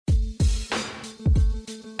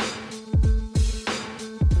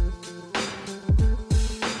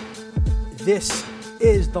This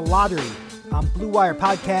is The Lottery on Blue Wire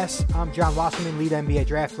Podcasts. I'm Jon Wasserman, lead NBA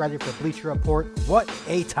draft writer for Bleacher Report. What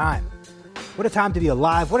a time. What a time to be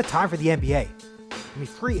alive. What a time for the NBA. I mean,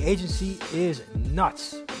 free agency is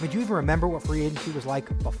nuts. I mean, do you even remember what free agency was like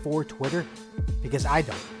before Twitter? Because I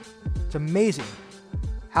don't. It's amazing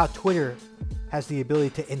how Twitter has the ability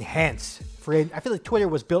to enhance free agency. I feel like Twitter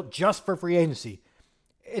was built just for free agency.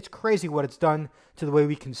 It's crazy what it's done to the way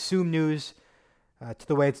we consume news, to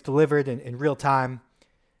the way it's delivered in real time.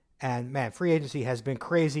 And man, free agency has been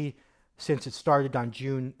crazy since it started on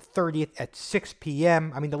June 30th at 6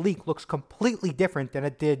 p.m. I mean, the league looks completely different than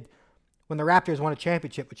it did when the Raptors won a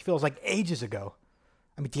championship, which feels like ages ago.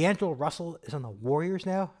 I mean, D'Angelo Russell is on the Warriors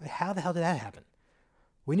now? How the hell did that happen?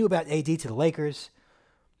 We knew about AD to the Lakers.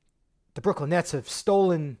 The Brooklyn Nets have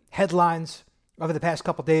stolen headlines over the past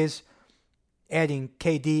couple days, adding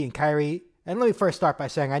KD and Kyrie. And let me first start by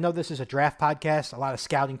saying, I know this is a draft podcast, a lot of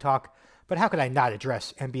scouting talk, but how could I not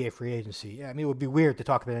address NBA free agency? I mean, it would be weird to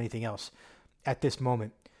talk about anything else at this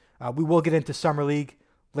moment. We will get into Summer League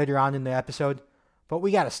later on in the episode, but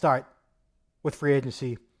we got to start with free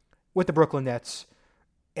agency, with the Brooklyn Nets,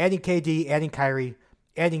 adding KD, adding Kyrie,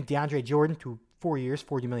 adding DeAndre Jordan to 4 years,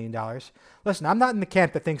 $40 million. Listen, I'm not in the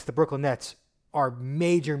camp that thinks the Brooklyn Nets are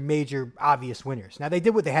major, obvious winners. Now, they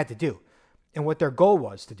did what they had to do and what their goal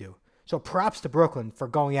was to do. So props to Brooklyn for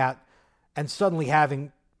going out and suddenly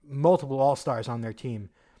having multiple All-Stars on their team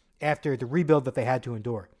after the rebuild that they had to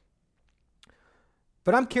endure.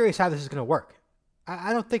 But I'm curious how this is going to work.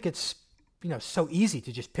 I don't think it's so easy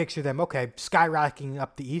to just picture them, okay, skyrocketing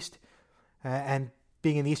up the East and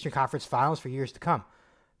being in the Eastern Conference Finals for years to come.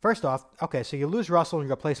 First off, okay, so you lose Russell and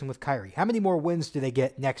you replace him with Kyrie. How many more wins do they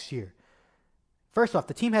get next year? First off,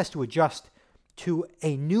 the team has to adjust to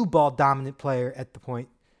a new ball-dominant player at the point.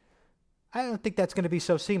 I don't think that's going to be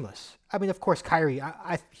so seamless. I mean, of course, Kyrie,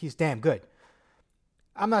 he's damn good.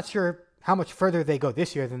 I'm not sure how much further they go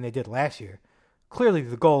this year than they did last year. Clearly,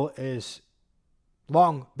 the goal is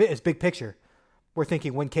big picture. We're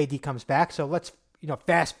thinking when KD comes back. So let's,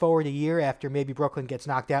 fast forward a year after maybe Brooklyn gets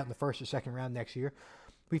knocked out in the first or second round next year.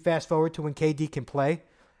 We fast forward to when KD can play.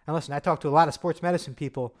 And listen, I talked to a lot of sports medicine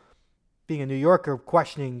people, being a New Yorker,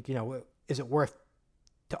 questioning, is it worth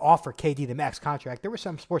to offer KD the max contract? There were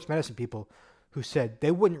some sports medicine people who said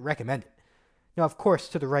they wouldn't recommend it. Now, of course,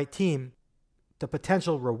 to the right team, the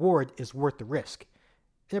potential reward is worth the risk.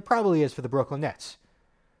 And it probably is for the Brooklyn Nets.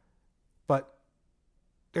 But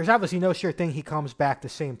there's obviously no sure thing he comes back the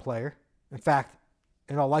same player. In fact,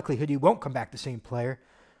 in all likelihood, he won't come back the same player.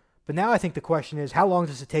 But now I think the question is, how long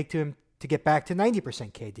does it take to him to get back to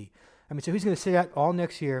 90% KD? I mean, so he's going to sit out all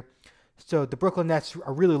next year. So the Brooklyn Nets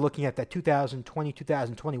are really looking at that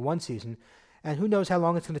 2020-2021 season. And who knows how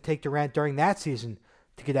long it's going to take Durant during that season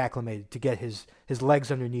to get acclimated, to get his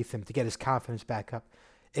legs underneath him, to get his confidence back up.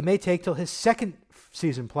 It may take till his second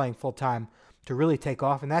season playing full-time to really take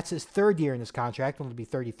off. And that's his third year in his contract, when he'll be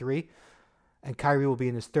 33. And Kyrie will be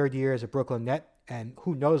in his third year as a Brooklyn Net. And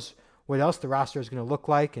who knows what else the roster is going to look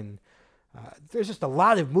like. And there's just a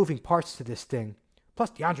lot of moving parts to this thing.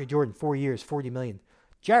 Plus DeAndre Jordan, 4 years, $40 million.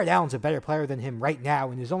 Jared Allen's a better player than him right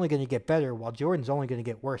now and is only going to get better, while Jordan's only going to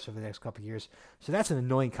get worse over the next couple of years. So that's an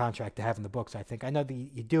annoying contract to have in the books, I think. I know that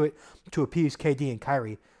you do it to appease KD and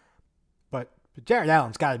Kyrie, but Jared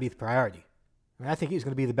Allen's got to be the priority. I mean, I think he's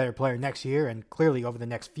going to be the better player next year and clearly over the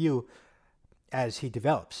next few as he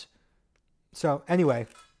develops. So anyway,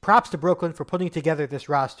 props to Brooklyn for putting together this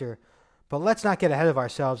roster, but let's not get ahead of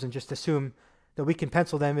ourselves and just assume that we can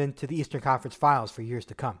pencil them into the Eastern Conference Finals for years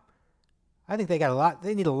to come. I think they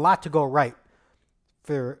need a lot to go right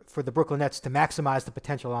for the Brooklyn Nets to maximize the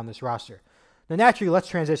potential on this roster. Now, naturally, let's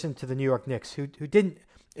transition to the New York Knicks, who didn't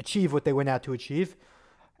achieve what they went out to achieve,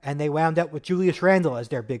 and they wound up with Julius Randle as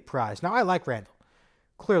their big prize. Now, I like Randle.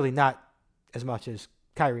 Clearly not as much as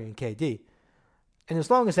Kyrie and KD. And as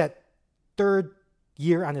long as that third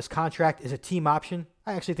year on his contract is a team option,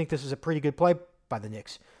 I actually think this is a pretty good play by the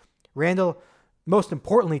Knicks. Randle, most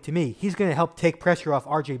importantly to me, he's going to help take pressure off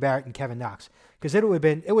R.J. Barrett and Kevin Knox, because it would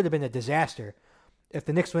have been a disaster if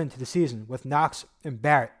the Knicks went into the season with Knox and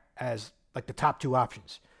Barrett as like the top two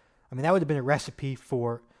options. I mean, that would have been a recipe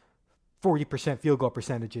for 40% field goal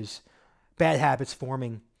percentages, bad habits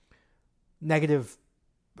forming, negative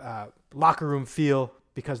locker room feel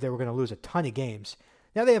because they were going to lose a ton of games.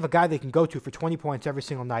 Now they have a guy they can go to for 20 points every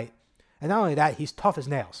single night, and not only that, he's tough as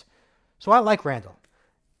nails. So I like Randle.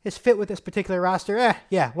 His fit with this particular roster,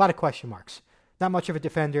 a lot of question marks. Not much of a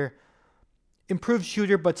defender. Improved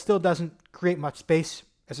shooter, but still doesn't create much space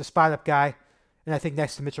as a spot-up guy. And I think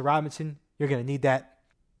next to Mitchell Robinson, you're going to need that.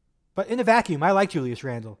 But in a vacuum, I like Julius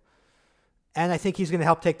Randle. And I think he's going to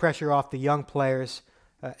help take pressure off the young players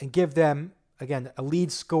and give them, again, a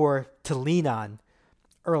lead scorer to lean on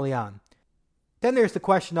early on. Then there's the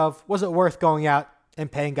question of, was it worth going out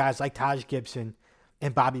and paying guys like Taj Gibson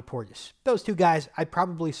and Bobby Portis? Those two guys, I'd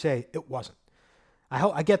probably say it wasn't.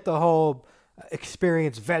 I get the whole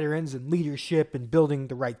experienced veterans and leadership and building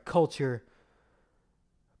the right culture,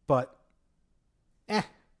 but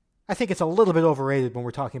I think it's a little bit overrated when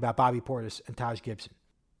we're talking about Bobby Portis and Taj Gibson.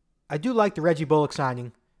 I do like the Reggie Bullock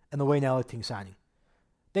signing and the Wayne Ellington signing.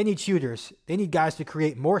 They need shooters. They need guys to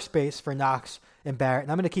create more space for Knox and Barrett,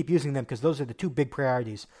 and I'm going to keep using them because those are the two big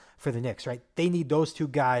priorities for the Knicks, right? They need those two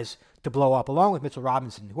guys to blow up, along with Mitchell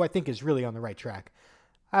Robinson, who I think is really on the right track.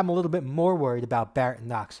 I'm a little bit more worried about Barrett and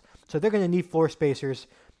Knox. So they're going to need floor spacers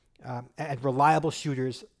and reliable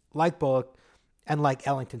shooters like Bullock and like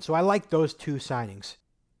Ellington. So I like those two signings.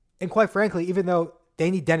 And quite frankly, even though they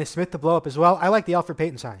need Dennis Smith to blow up as well, I like the Elfrid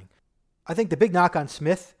Payton signing. I think the big knock on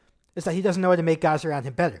Smith is that he doesn't know how to make guys around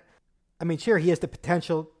him better. I mean, sure, he has the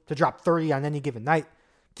potential to drop 30 on any given night,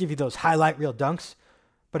 give you those highlight reel dunks,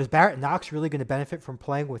 but is Barrett and Knox really going to benefit from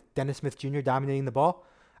playing with Dennis Smith Jr. dominating the ball?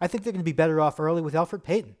 I think they're going to be better off early with Elfrid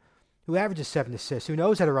Payton, who averages 7 assists, who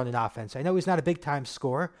knows how to run an offense. I know he's not a big-time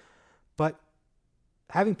scorer, but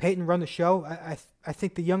having Payton run the show, I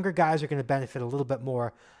think the younger guys are going to benefit a little bit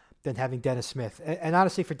more than having Dennis Smith. And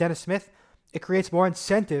honestly, for Dennis Smith, it creates more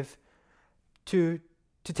incentive to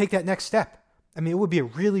take that next step. I mean, it would be a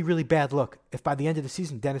really, really bad look if by the end of the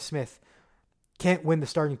season, Dennis Smith can't win the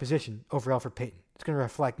starting position over Elfrid Payton. It's going to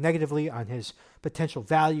reflect negatively on his potential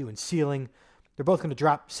value and ceiling. They're both going to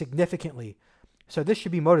drop significantly. So this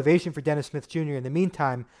should be motivation for Dennis Smith Jr. In the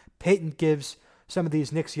meantime, Payton gives some of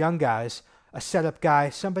these Knicks young guys a setup guy,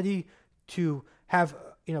 somebody to have,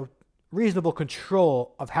 reasonable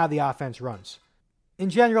control of how the offense runs. In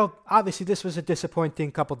general, obviously this was a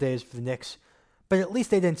disappointing couple days for the Knicks, but at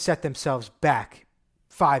least they didn't set themselves back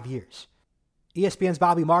 5 years. ESPN's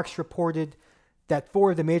Bobby Marks reported that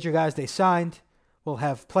 4 of the major guys they signed will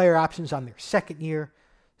have player options on their second year.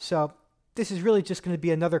 So this is really just going to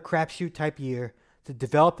be another crapshoot type year to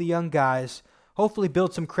develop the young guys, hopefully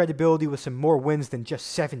build some credibility with some more wins than just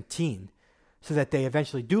 17, so that they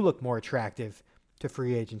eventually do look more attractive to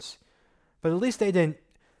free agents. But at least they didn't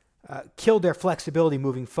kill their flexibility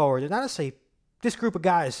moving forward. And honestly, this group of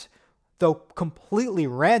guys, though completely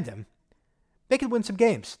random, they could win some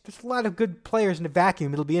games. There's a lot of good players in the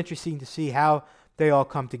vacuum. It'll be interesting to see how they all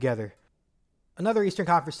come together. Another Eastern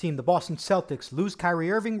Conference team, the Boston Celtics, lose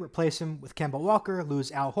Kyrie Irving, replace him with Kemba Walker,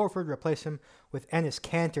 lose Al Horford, replace him with Enes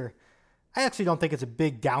Kanter. I actually don't think it's a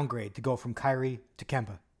big downgrade to go from Kyrie to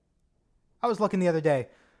Kemba. I was looking the other day,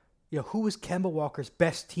 who was Kemba Walker's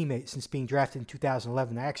best teammate since being drafted in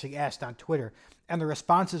 2011? I actually asked on Twitter, and the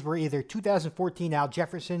responses were either 2014 Al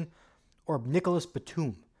Jefferson or Nicholas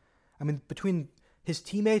Batum. I mean, between his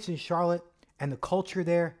teammates in Charlotte and the culture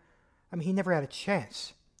there, he never had a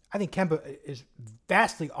chance. I think Kemba is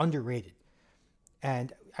vastly underrated.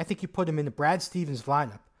 And I think you put him in the Brad Stevens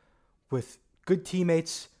lineup with good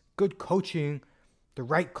teammates, good coaching, the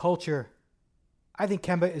right culture. I think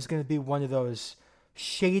Kemba is going to be one of those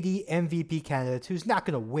shady MVP candidates who's not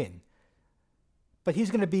going to win. But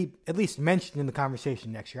he's going to be at least mentioned in the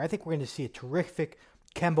conversation next year. I think we're going to see a terrific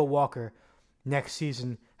Kemba Walker next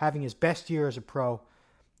season, having his best year as a pro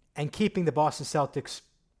and keeping the Boston Celtics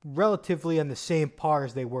relatively on the same par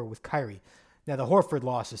as they were with Kyrie. Now, the Horford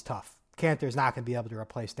loss is tough. Kanter's not going to be able to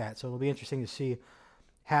replace that. So it'll be interesting to see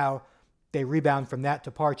how they rebound from that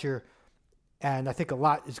departure. And I think a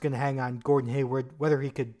lot is going to hang on Gordon Hayward, whether he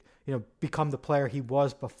could, become the player he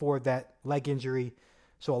was before that leg injury.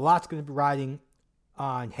 So a lot's going to be riding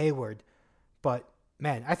on Hayward. But,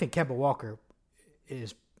 man, I think Kemba Walker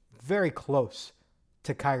is very close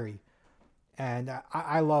to Kyrie. And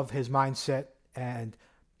I love his mindset and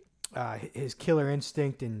his killer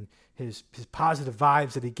instinct and his positive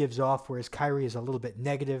vibes that he gives off, whereas Kyrie is a little bit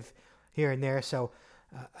negative here and there. So,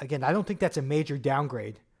 again, I don't think that's a major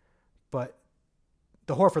downgrade, but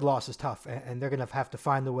the Horford loss is tough, and they're going to have to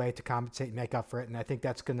find a way to compensate and make up for it, and I think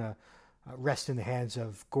that's going to rest in the hands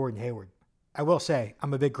of Gordon Hayward. I will say,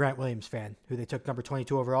 I'm a big Grant Williams fan, who they took number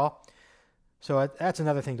 22 overall, so that's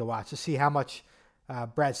another thing to watch, to see how much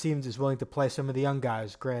Brad Stevens is willing to play some of the young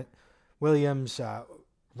guys. Grant Williams,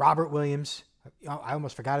 Robert Williams. I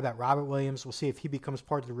almost forgot about Robert Williams. We'll see if he becomes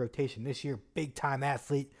part of the rotation this year. Big-time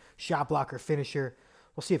athlete, shot blocker, finisher.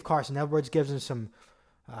 We'll see if Carson Edwards gives him some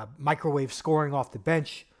microwave scoring off the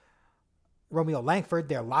bench. Romeo Langford,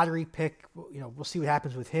 their lottery pick. We'll see what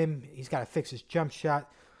happens with him. He's got to fix his jump shot.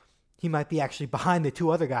 He might be actually behind the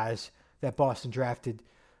 2 other guys that Boston drafted.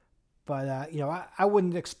 But, I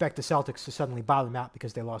wouldn't expect the Celtics to suddenly bottom out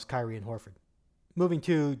because they lost Kyrie and Horford. Moving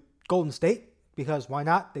to Golden State, because why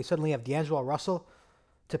not? They suddenly have D'Angelo Russell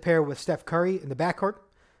to pair with Steph Curry in the backcourt.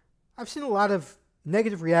 I've seen a lot of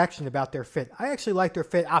negative reaction about their fit. I actually like their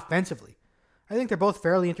fit offensively. I think they're both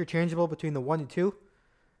fairly interchangeable between the 1 and 2.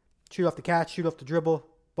 Shoot off the catch, shoot off the dribble,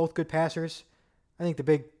 both good passers. I think the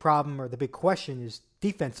big problem or the big question is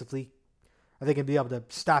defensively, are they going to be able to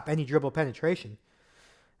stop any dribble penetration?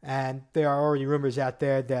 And there are already rumors out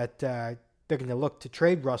there that they're going to look to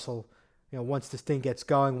trade Russell, once this thing gets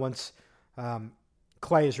going, once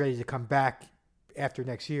Clay is ready to come back after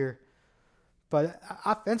next year. But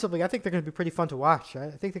offensively, I think they're going to be pretty fun to watch. I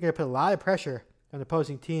think they're going to put a lot of pressure on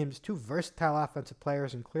opposing teams. Two versatile offensive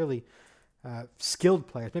players and clearly skilled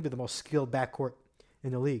players, maybe the most skilled backcourt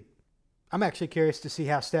in the league. I'm actually curious to see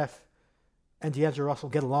how Steph and D'Angelo Russell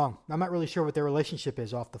get along. I'm not really sure what their relationship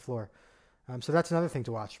is off the floor. So that's another thing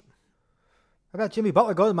to watch. How about Jimmy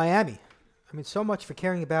Butler go to Miami? I mean, so much for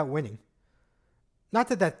caring about winning. Not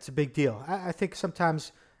that that's a big deal. I think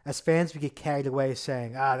sometimes as fans we get carried away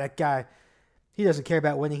saying, that guy, he doesn't care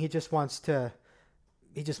about winning. He just wants the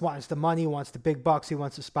money, he wants the big bucks, he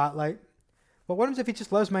wants the spotlight. But what happens if he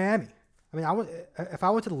just loves Miami? I mean, if I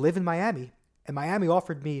wanted to live in Miami and Miami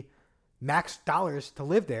offered me max dollars to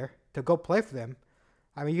live there, to go play for them,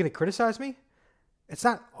 I mean, you're going to criticize me? It's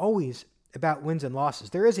not always about wins and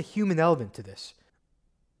losses. There is a human element to this.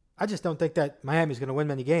 I just don't think that Miami's going to win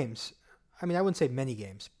many games. I mean, I wouldn't say many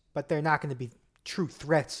games, but they're not going to be true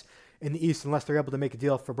threats in the East unless they're able to make a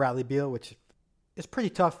deal for Bradley Beal, which is pretty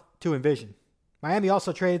tough to envision. Miami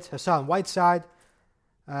also trades Hassan Whiteside,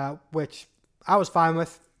 which I was fine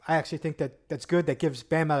with. I actually think that's good. That gives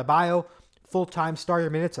Bam Adebayo full-time starter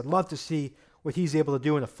minutes. I'd love to see what he's able to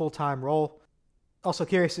do in a full-time role. Also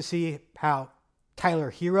curious to see how Tyler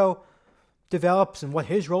Hero develops and what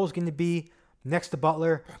his role is going to be next to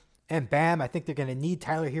Butler and Bam. I think they're going to need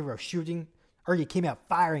Tyler Hero shooting. Already came out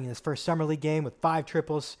firing in his first Summer League game with 5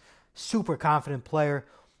 triples. Super confident player.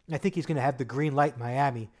 And I think he's going to have the green light in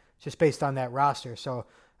Miami just based on that roster. So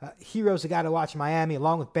Hero's the guy to watch in Miami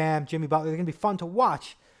along with Bam, Jimmy Butler. They're going to be fun to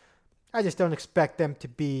watch. I just don't expect them to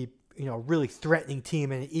be, a really threatening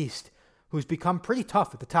team in the East who's become pretty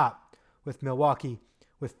tough at the top with Milwaukee,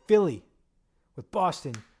 with Philly, with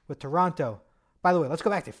Boston, with Toronto. By the way, let's go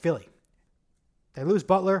back to Philly. They lose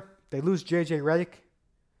Butler. They lose J.J. Redick.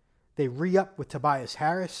 They re-up with Tobias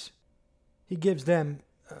Harris. He gives them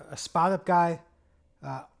a spot-up guy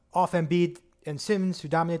off Embiid and Simmons who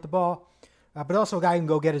dominate the ball, but also a guy who can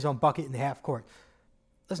go get his own bucket in the half court.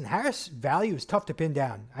 Listen, Harris' value is tough to pin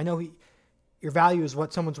down. I know your value is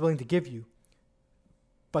what someone's willing to give you,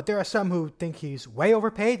 but there are some who think he's way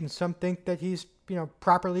overpaid and some think that he's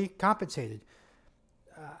properly compensated.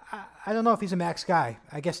 I don't know if he's a max guy.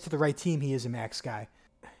 I guess to the right team he is a max guy.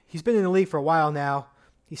 He's been in the league for a while now.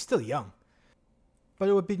 He's still young. But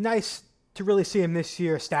it would be nice to really see him this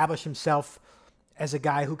year establish himself as a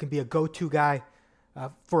guy who can be a go-to guy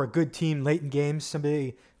for a good team late in games,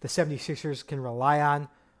 somebody the 76ers can rely on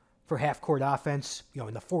for half-court offense,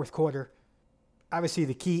 in the fourth quarter. Obviously,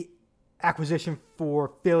 the key acquisition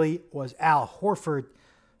for Philly was Al Horford,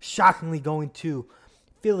 shockingly going to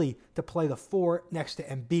Philly to play the 4 next to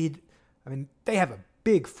Embiid. I mean, they have a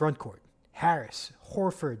big front court. Harris,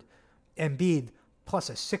 Horford, Embiid, plus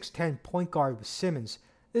a 6'10 point guard with Simmons.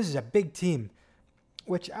 This is a big team,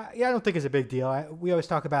 which I don't think is a big deal. We always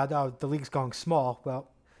talk about, the league's going small. Well,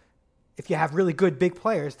 if you have really good big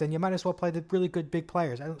players, then you might as well play the really good big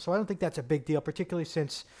players. So I don't think that's a big deal, particularly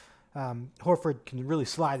since Horford can really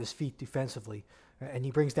slide his feet defensively, and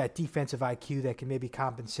he brings that defensive IQ that can maybe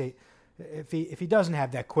compensate if he doesn't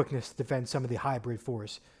have that quickness to defend some of the hybrid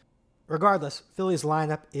 4s. Regardless, Philly's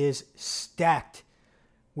lineup is stacked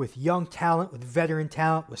with young talent, with veteran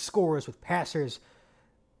talent, with scorers, with passers.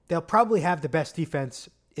 They'll probably have the best defense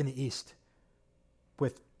in the East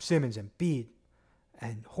with Simmons and Embiid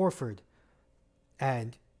and Horford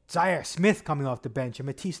and Zaire Smith coming off the bench and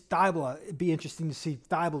Matisse Thybulle. It'd be interesting to see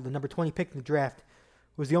Thybulle, the number 20 pick in the draft,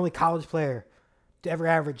 who was the only college player to ever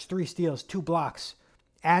average 3 steals, 2 blocks,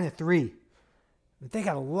 and a 3. They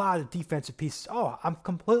got a lot of defensive pieces. Oh, I'm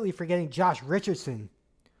completely forgetting Josh Richardson,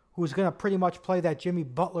 who's going to pretty much play that Jimmy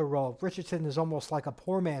Butler role. Richardson is almost like a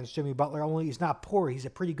poor man's Jimmy Butler, only he's not poor. He's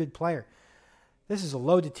a pretty good player. This is a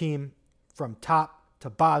loaded team from top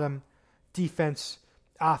to bottom, defense,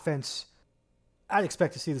 offense. I'd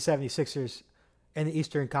expect to see the 76ers in the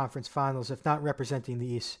Eastern Conference Finals, if not representing the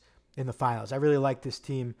East in the finals. I really like this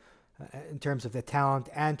team in terms of the talent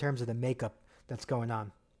and in terms of the makeup that's going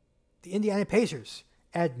on. The Indiana Pacers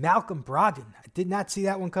add Malcolm Brogdon. I did not see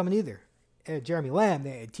that one coming either. added Jeremy Lamb.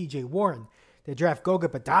 They added TJ Warren. They draft Goga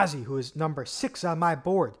Badazi, who is number 6 on my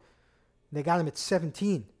board. They got him at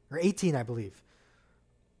 17 or 18, I believe.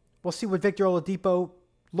 We'll see what Victor Oladipo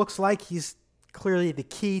looks like. He's clearly the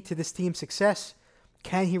key to this team's success.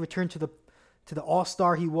 Can he return to the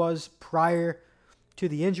all-star he was prior to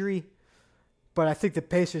the injury? But I think the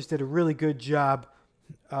Pacers did a really good job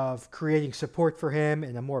of creating support for him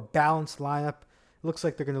in a more balanced lineup. It looks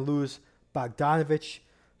like they're going to lose Bogdanovich,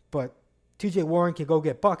 but TJ Warren can go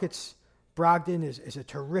get buckets. Brogdon is a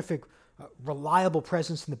terrific, reliable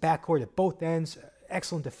presence in the backcourt at both ends.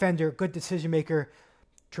 Excellent defender, good decision maker,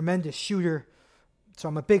 tremendous shooter. So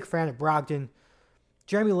I'm a big fan of Brogdon.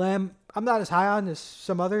 Jeremy Lamb, I'm not as high on as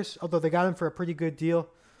some others, although they got him for a pretty good deal.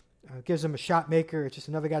 Gives him a shot maker. It's just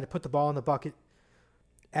another guy to put the ball in the bucket.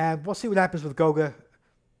 And we'll see what happens with Goga.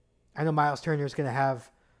 I know Miles Turner is going to have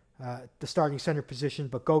the starting center position,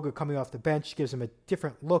 but Goga coming off the bench gives him a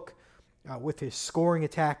different look with his scoring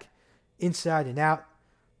attack inside and out.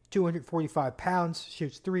 245 pounds,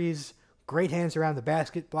 shoots threes, great hands around the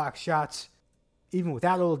basket, blocks shots. Even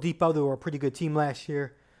without Oladipo, they were a pretty good team last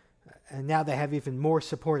year, and now they have even more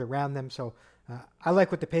support around them. So I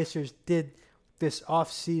like what the Pacers did this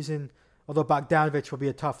offseason, although Bogdanovich will be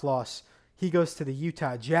a tough loss. He goes to the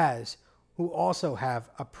Utah Jazz, who also have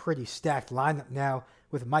a pretty stacked lineup now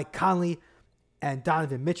with Mike Conley and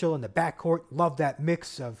Donovan Mitchell in the backcourt. Love that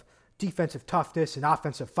mix of defensive toughness and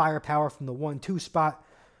offensive firepower from the 1-2 spot.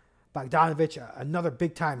 Bogdanovich, another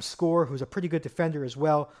big-time scorer who's a pretty good defender as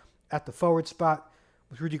well at the forward spot,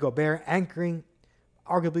 with Rudy Gobert anchoring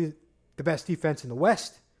arguably the best defense in the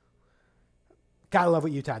West. Gotta love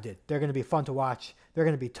what Utah did. They're going to be fun to watch. They're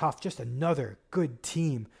going to be tough. Just another good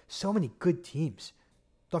team. So many good teams.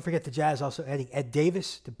 Don't forget the Jazz also adding Ed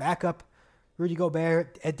Davis to back up Rudy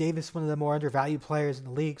Gobert. Ed Davis, one of the more undervalued players in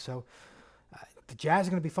the league. So the Jazz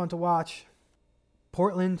are going to be fun to watch.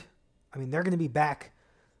 Portland, they're going to be back.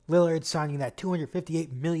 Lillard signing that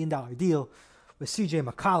 $258 million deal with C.J.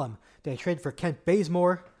 McCollum. They trade for Kent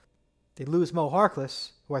Bazemore. They lose Mo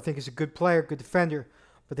Harkless, who I think is a good player, good defender.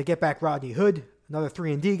 But they get back Rodney Hood, another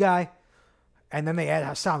 3-and-D guy. And then they add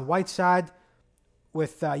Hassan Whiteside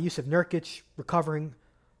with Yusuf Nurkic recovering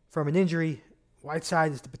from an injury.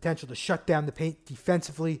 Whiteside has the potential to shut down the paint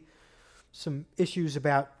defensively. Some issues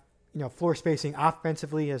about floor spacing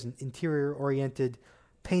offensively as an interior-oriented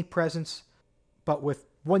paint presence. But with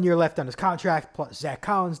 1 year left on his contract, plus Zach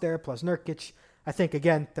Collins there, plus Nurkic, I think,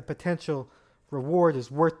 again, the potential reward is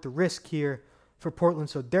worth the risk here for Portland.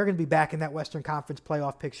 So they're going to be back in that Western Conference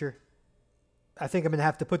playoff picture. I think I'm going to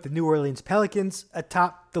have to put the New Orleans Pelicans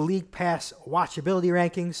atop the league pass watchability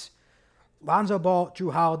rankings. Lonzo Ball, Drew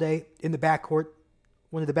Holiday in the backcourt,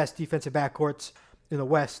 one of the best defensive backcourts in the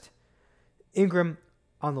West. Ingram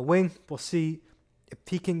on the wing. We'll see if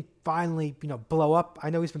he can finally, blow up. I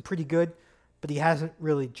know he's been pretty good, but he hasn't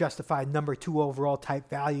really justified number 2 overall type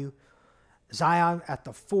value. Zion at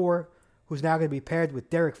the 4, who's now going to be paired with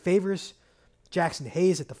Derek Favors. Jackson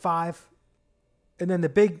Hayes at the 5. And then the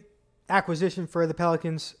big acquisition for the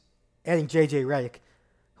Pelicans, adding J.J. Redick,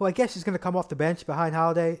 who I guess is going to come off the bench behind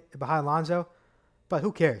Holiday, behind Lonzo. But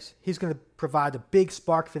who cares? He's going to provide a big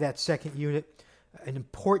spark for that second unit, an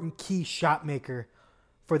important key shot maker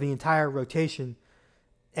for the entire rotation,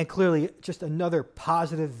 and clearly just another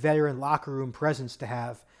positive veteran locker room presence to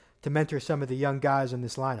have to mentor some of the young guys in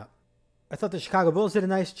this lineup. I thought the Chicago Bulls did a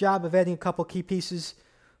nice job of adding a couple key pieces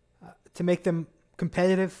to make them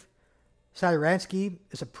competitive. Satoransky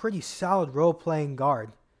is a pretty solid role-playing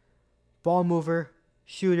guard. Ball mover,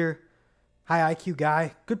 shooter, high IQ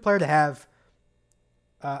guy. Good player to have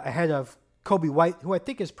ahead of Kobe White, who I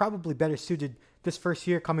think is probably better suited this first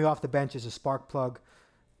year coming off the bench as a spark plug,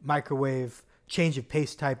 microwave, change of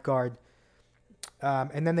pace type guard.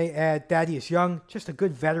 And then they add Thaddeus Young, just a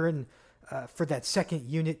good veteran for that second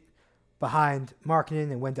unit behind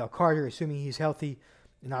Markkanen and Wendell Carter, assuming he's healthy,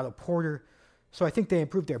 and Otto Porter. So I think they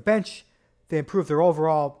improved their bench. They improved their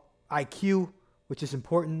overall IQ, which is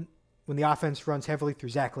important when the offense runs heavily through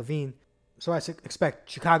Zach LaVine. So I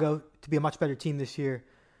expect Chicago to be a much better team this year.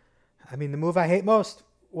 The move I hate most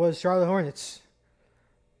was Charlotte Hornets.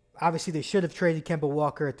 Obviously, they should have traded Kemba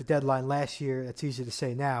Walker at the deadline last year. That's easy to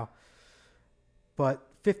say now. But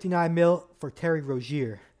 $59 million for Terry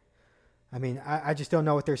Rozier. I just don't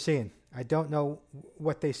know what they're seeing. I don't know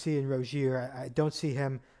what they see in Rozier. I don't see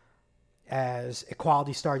him as a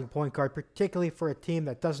quality starting point guard, particularly for a team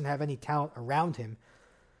that doesn't have any talent around him.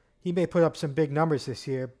 He may put up some big numbers this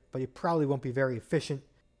year, but he probably won't be very efficient.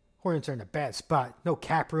 Hornets are in a bad spot. No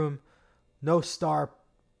cap room, no star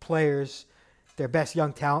players. Their best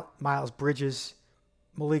young talent, Miles Bridges,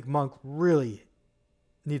 Malik Monk, really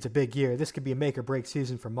needs a big year. This could be a make or break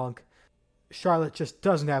season for Monk. Charlotte just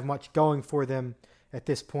doesn't have much going for them at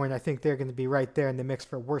this point. I think they're going to be right there in the mix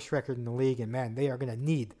for worst record in the league, and man, they are going to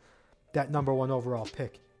need that number 1 overall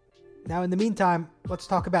pick. Now, in the meantime, let's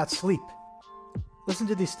talk about sleep. Listen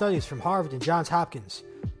to these studies from Harvard and Johns Hopkins.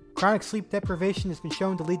 Chronic sleep deprivation has been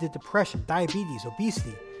shown to lead to depression, diabetes,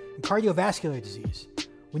 obesity, and cardiovascular disease.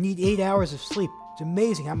 We need 8 hours of sleep. It's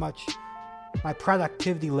amazing how much my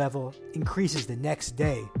productivity level increases the next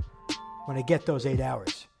day when I get those 8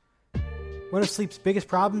 hours. One of sleep's biggest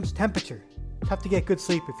problems, temperature. Tough to get good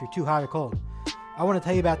sleep if you're too hot or cold. I want to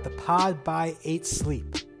tell you about the Pod by 8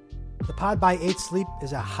 Sleep. The Pod by 8 Sleep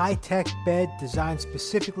is a high-tech bed designed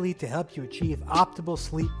specifically to help you achieve optimal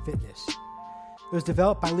sleep fitness. It was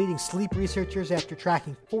developed by leading sleep researchers after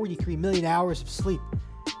tracking 43 million hours of sleep.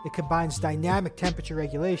 It combines dynamic temperature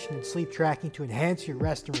regulation and sleep tracking to enhance your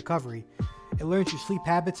rest and recovery. It learns your sleep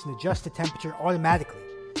habits and adjusts the temperature automatically.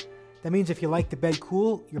 That means if you like the bed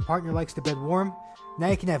cool, your partner likes the bed warm, now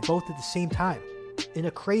you can have both at the same time, in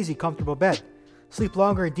a crazy comfortable bed. Sleep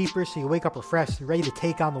longer and deeper so you wake up refreshed and ready to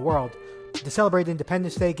take on the world. To celebrate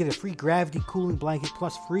Independence Day, get a free gravity cooling blanket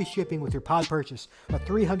plus free shipping with your pod purchase. A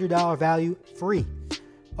 $300 value, free.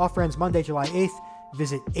 Offer ends Monday, July 8th.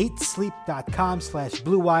 Visit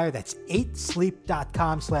 8sleep.com/bluewire. That's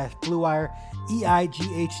 8sleep.com/bluewire.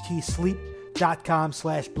 EIGHT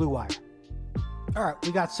sleep.com/bluewire. All right,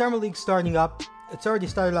 we got Summer League starting up. It's already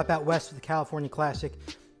started up out west with the California Classic,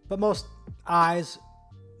 but most eyes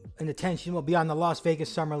and attention will be on the Las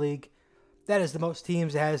Vegas Summer League. That is the most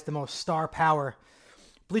teams, that has the most star power.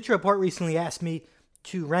 Bleacher Report recently asked me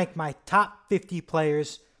to rank my top 50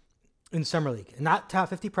 players in Summer League. And not top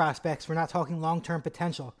 50 prospects. We're not talking long-term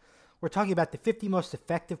potential. We're talking about the 50 most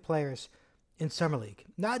effective players in Summer League.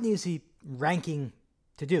 Not an easy ranking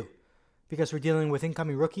to do because we're dealing with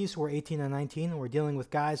incoming rookies who are 18 and 19, and we're dealing with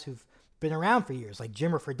guys who've been around for years, like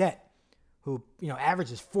Jimmer Fredette, who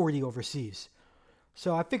averages 40 overseas.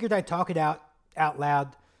 So I figured I'd talk it out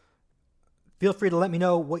loud. Feel free to let me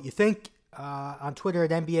know what you think on Twitter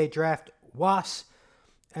at NBA Draft Was.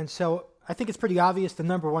 And so I think it's pretty obvious the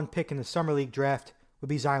number 1 pick in the Summer League draft would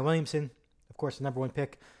be Zion Williamson. Of course, the number 1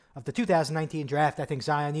 pick of the 2019 draft. I think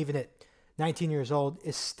Zion, even at 19 years old,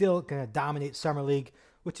 is still going to dominate Summer League,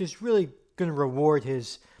 which is really going to reward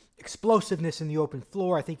his explosiveness in the open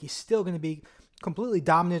floor. I think he's still going to be completely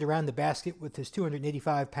dominant around the basket with his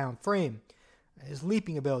 285-pound frame. His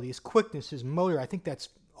leaping ability, his quickness, his motor, I think that's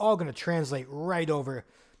all going to translate right over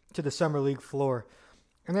to the Summer League floor.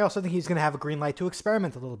 And I also think he's going to have a green light to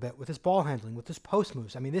experiment a little bit with his ball handling, with his post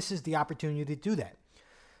moves. I mean, this is the opportunity to do that.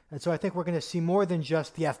 And so I think we're going to see more than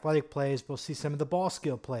just the athletic plays. We'll see some of the ball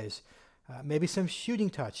skill plays, maybe some shooting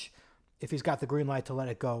touch if he's got the green light to let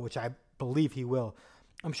it go, which I believe he will.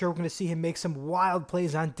 I'm sure we're going to see him make some wild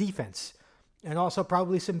plays on defense and also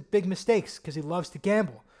probably some big mistakes because he loves to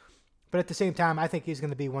gamble. But at the same time, I think he's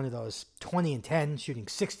going to be one of those 20 and 10, shooting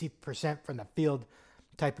 60% from the field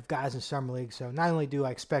type of guys in Summer League. So not only do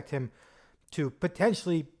I expect him to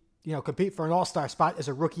potentially, compete for an all-star spot as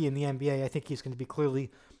a rookie in the NBA, I think he's going to be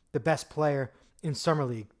clearly the best player in Summer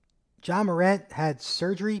League. John Morant had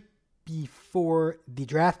surgery before the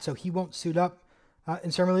draft, so he won't suit up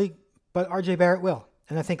in Summer League, but RJ Barrett will.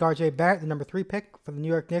 And I think RJ Barrett, the number 3 pick for the New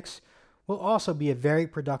York Knicks, will also be a very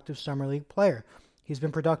productive Summer League player. He's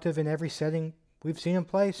been productive in every setting we've seen him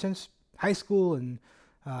play since high school and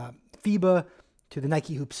FIBA to the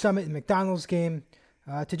Nike Hoop Summit and McDonald's game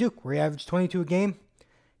to Duke, where he averaged 22 a game.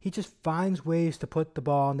 He just finds ways to put the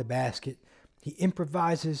ball in the basket. He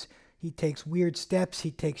improvises. He takes weird steps.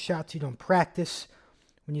 He takes shots you don't practice.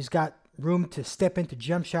 When he's got room to step into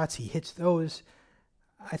jump shots, he hits those.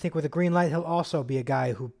 I think with a green light, he'll also be a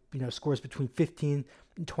guy who scores between 15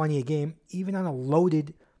 and 20 a game, even on a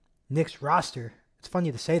loaded Knicks roster. It's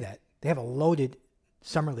funny to say that. They have a loaded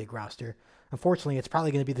Summer League roster. Unfortunately, it's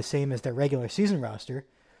probably going to be the same as their regular season roster,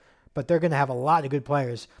 but they're going to have a lot of good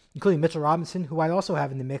players, including Mitchell Robinson, who I also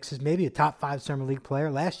have in the mix as maybe a top 5 Summer League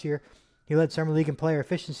player. Last year, he led Summer League in player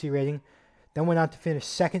efficiency rating, then went on to finish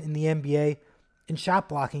second in the NBA in shot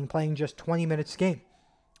blocking, playing just 20 minutes a game.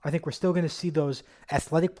 I think we're still going to see those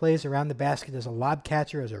athletic plays around the basket as a lob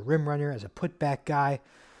catcher, as a rim runner, as a putback guy,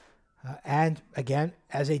 and again,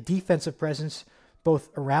 as a defensive presence, both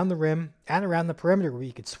around the rim and around the perimeter where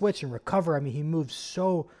he could switch and recover. I mean, he moves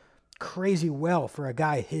so crazy well for a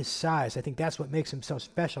guy his size. I think that's what makes him so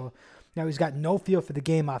special. Now, he's got no feel for the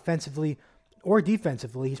game offensively or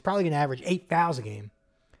defensively. He's probably going to average 8 fouls a game.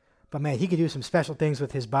 But, man, he could do some special things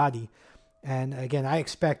with his body. And, again, I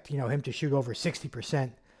expect, him to shoot over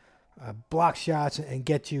 60% block shots and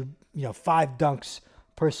get you, 5 dunks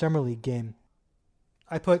per Summer League game.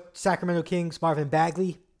 I put Sacramento Kings Marvin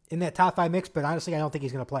Bagley in that top 5 mix, but honestly, I don't think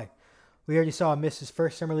he's going to play. We already saw him miss his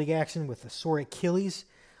first Summer League action with a sore Achilles,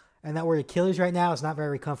 and that word Achilles right now is not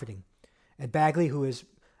very comforting. And Bagley,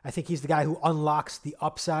 I think he's the guy who unlocks the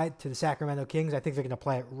upside to the Sacramento Kings. I think they're going to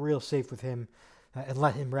play it real safe with him and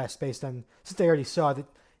let him rest since they already saw that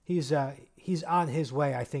he's on his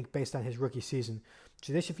way, I think, based on his rookie season.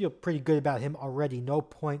 So they should feel pretty good about him already. No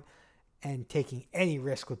point in taking any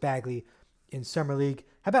risk with Bagley in Summer League.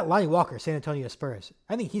 How about Lonnie Walker, San Antonio Spurs?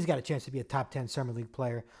 I think he's got a chance to be a top 10 Summer League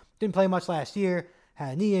player. Didn't play much last year,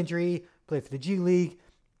 had a knee injury, played for the G League.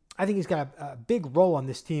 I think he's got a big role on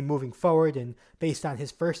this team moving forward, and based on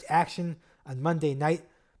his first action on Monday night,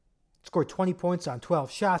 scored 20 points on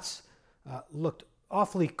 12 shots, looked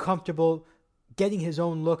awfully comfortable, getting his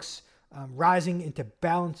own looks, rising into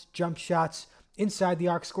balanced jump shots inside the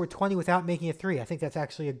arc, scored 20 without making a three. I think that's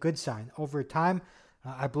actually a good sign. Over time,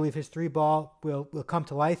 I believe his three ball will come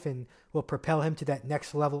to life and will propel him to that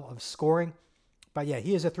next level of scoring. But yeah,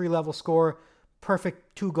 he is a 3-level scorer,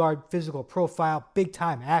 perfect 2-guard physical profile,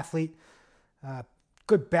 big-time athlete,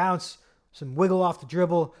 good bounce, some wiggle off the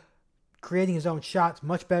dribble, creating his own shots,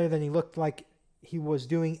 much better than he looked like he was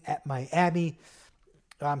doing at Miami.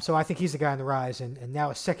 So I think he's the guy on the rise, and now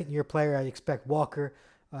a second-year player. I expect Walker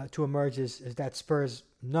to emerge as that Spurs'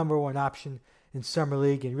 number one option in Summer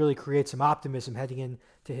League and really create some optimism heading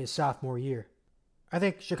into his sophomore year. I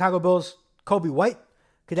think Chicago Bulls' Kobe White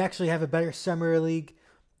could actually have a better Summer League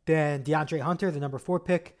than DeAndre Hunter, the number 4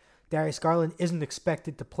 pick. Darius Garland isn't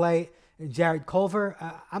expected to play. And Jared Culver,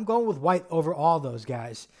 I'm going with White over all those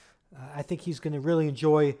guys. I think he's going to really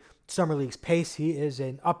enjoy Summer League's pace. He is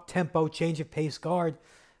an up-tempo, change-of-pace guard.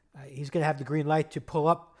 He's going to have the green light to pull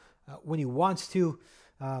up when he wants to.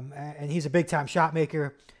 And he's a big-time shot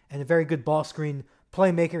maker and a very good ball screen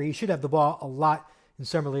playmaker. He should have the ball a lot in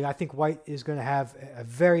Summer League. I think White is going to have a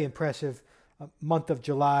very impressive month of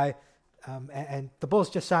July. And the Bulls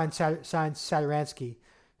just signed Satoransky.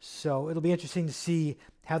 So it'll be interesting to see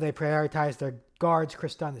how they prioritize their guards.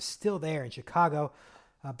 Chris Dunn is still there in Chicago.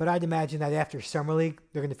 But I'd imagine that after Summer League,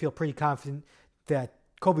 they're going to feel pretty confident that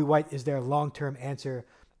Kobe White is their long-term answer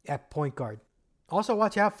at point guard. Also,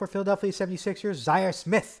 watch out for Philadelphia 76ers, Zaire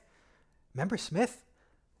Smith. Remember Smith?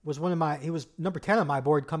 He was number 10 on my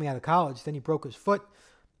board coming out of college. Then he broke his foot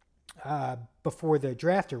before the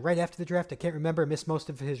draft or right after the draft. I can't remember. Missed most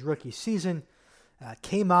of his rookie season.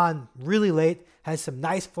 Came on really late. Has some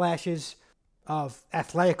nice flashes of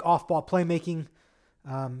athletic off-ball playmaking.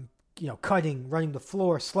 Cutting, running the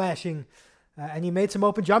floor, slashing. And he made some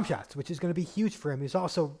open jump shots, which is going to be huge for him. He's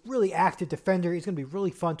also a really active defender. He's going to be really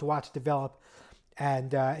fun to watch develop.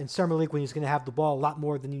 And in Summer League, when he's going to have the ball a lot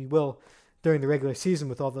more than he will during the regular season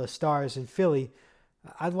with all the stars in Philly,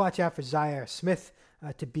 I'd watch out for Zaire Smith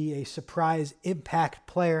to be a surprise impact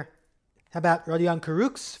player. How about Rodion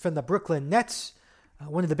Kurucs from the Brooklyn Nets?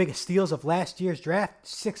 One of the biggest steals of last year's draft,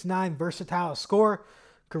 6'9", versatile scorer.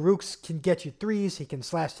 Kurucs can get you threes. He can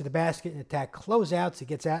slash to the basket and attack closeouts. He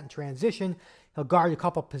gets out in transition. He'll guard a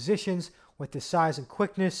couple positions with his size and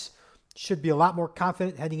quickness. Should be a lot more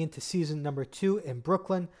confident heading into season number 2 in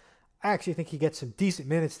Brooklyn. I actually think he gets some decent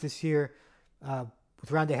minutes this year. With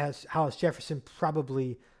Rondae Hollis-Jefferson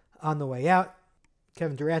probably on the way out.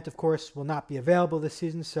 Kevin Durant, of course, will not be available this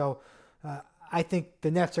season. So I think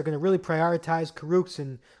the Nets are going to really prioritize Kurucs,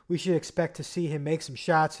 and we should expect to see him make some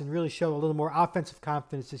shots and really show a little more offensive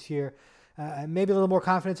confidence this year. And maybe a little more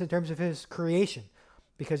confidence in terms of his creation,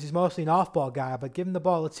 because he's mostly an off-ball guy. But give him the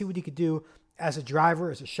ball. Let's see what he could do as a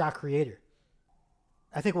driver, as a shot creator.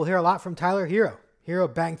 I think we'll hear a lot from Tyler Hero. Hero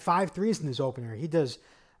banged 5 threes in his opener. He does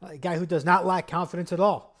a guy who does not lack confidence at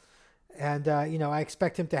all. And, I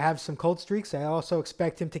expect him to have some cold streaks. I also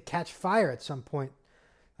expect him to catch fire at some point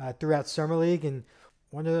throughout Summer League. And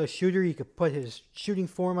one of those shooter, you could put his shooting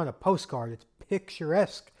form on a postcard. It's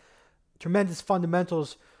picturesque. Tremendous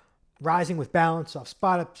fundamentals, rising with balance, off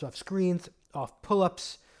spot-ups, off screens, off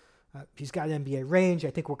pull-ups. He's got NBA range. I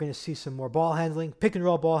think we're going to see some more ball handling,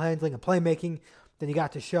 pick-and-roll ball handling and playmaking than he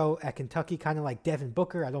got to show at Kentucky, kind of like Devin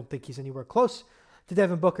Booker. I don't think he's anywhere close to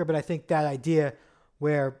Devin Booker, but I think that idea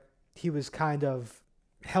where he was kind of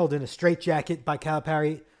held in a straitjacket by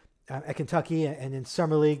Calipari at Kentucky, and in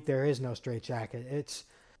Summer League, there is no straitjacket. It's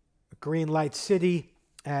green light city,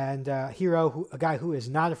 and Hero, a guy who is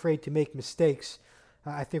not afraid to make mistakes.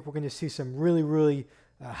 I think we're going to see some really, really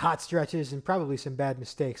hot stretches and probably some bad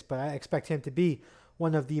mistakes, but I expect him to be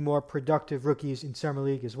one of the more productive rookies in Summer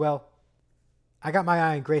League as well. I got my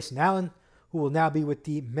eye on Grayson Allen, who will now be with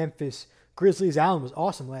the Memphis Grizzlies. Allen was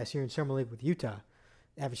awesome last year in Summer League with Utah.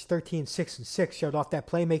 Averaged 13, 6, and 6, showed off that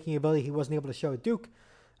playmaking ability he wasn't able to show at Duke.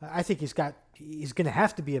 I think he's got He's going to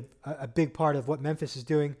have to be a big part of what Memphis is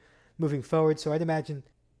doing moving forward. So I'd imagine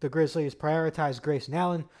the Grizzlies prioritize Grayson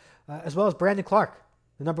Allen, as well as Brandon Clark,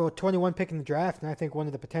 the number 21 pick in the draft, and I think one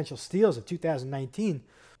of the potential steals of 2019.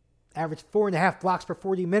 Averaged 4.5 blocks per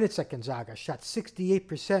 40 minutes at Gonzaga. Shot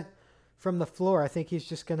 68% from the floor. I think he's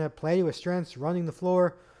just going to play to his strengths, running the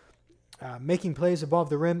floor, making plays above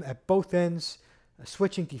the rim at both ends,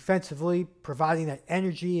 switching defensively, providing that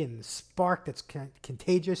energy and spark that's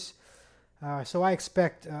contagious. So I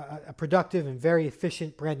expect a productive and very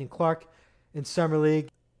efficient Brandon Clark in Summer League.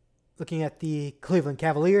 Looking at the Cleveland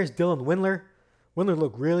Cavaliers, Dylan Windler. Windler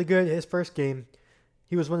looked really good his first game.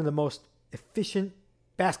 He was one of the most efficient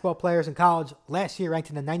basketball players in college. Last year, ranked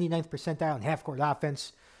in the 99th percentile in half-court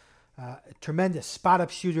offense. Tremendous spot-up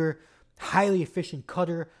shooter, highly efficient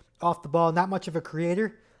cutter off the ball. Not much of a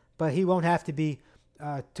creator, but he won't have to be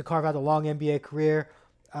to carve out a long NBA career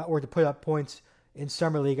or to put up points in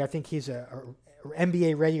Summer League. I think he's a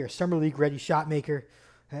NBA-ready or Summer League-ready shot maker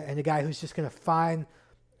and a guy who's just going to find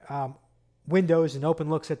windows and open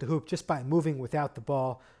looks at the hoop just by moving without the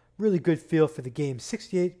ball. Really good feel for the game.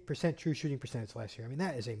 68% true shooting percentage last year. I mean,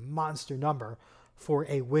 that is a monster number for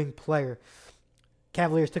a wing player.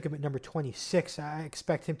 Cavaliers took him at number 26. I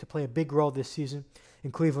expect him to play a big role this season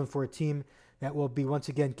in Cleveland for a team that will be once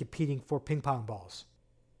again competing for ping pong balls.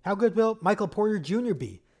 How good will Michael Porter Jr.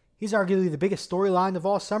 be? He's arguably the biggest storyline of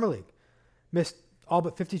all Summer League. Missed all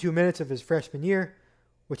but 52 minutes of his freshman year,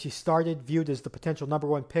 which he started, viewed as the potential number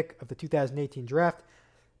 1 pick of the 2018 draft.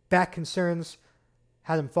 Back concerns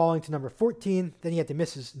had him falling to number 14. Then he had to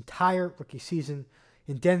miss his entire rookie season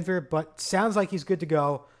in Denver, but sounds like he's good to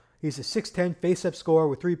go. He's a 6'10 face-up scorer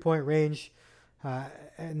with three-point range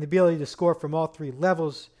and the ability to score from all three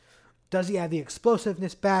levels. Does he have the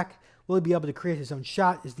explosiveness back? Will he be able to create his own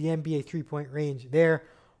shot? Is the NBA three-point range there?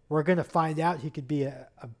 We're going to find out. He could be a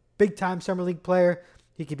big-time Summer League player.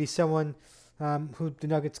 He could be someone who the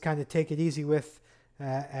Nuggets kind of take it easy with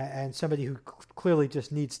and somebody who clearly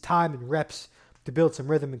just needs time and reps to build some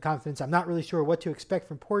rhythm and confidence. I'm not really sure what to expect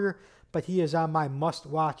from Porter, but he is on my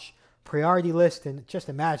must-watch priority list. And just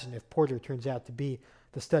imagine if Porter turns out to be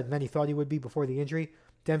the stud many thought he would be before the injury.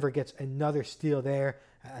 Denver gets another steal there,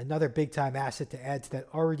 another big-time asset to add to that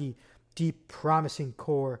already deep, promising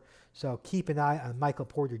core. So keep an eye on Michael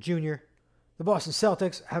Porter Jr. The Boston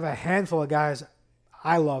Celtics have a handful of guys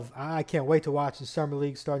I love. I can't wait to watch in Summer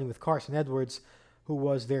League, starting with Carson Edwards, who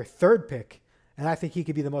was their 3rd pick. And I think he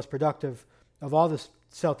could be the most productive of all the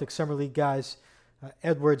Celtics Summer League guys.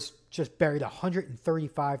 Edwards just buried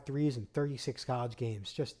 135 threes in 36 college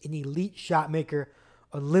games. Just an elite shot maker,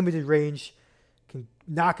 unlimited range, can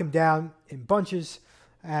knock him down in bunches.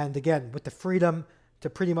 And again, with the freedom to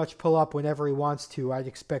pretty much pull up whenever he wants to, I'd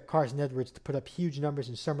expect Carson Edwards to put up huge numbers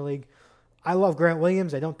in Summer League. I love Grant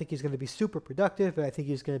Williams. I don't think he's going to be super productive, but I think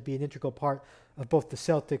he's going to be an integral part of both the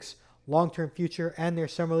Celtics' long-term future and their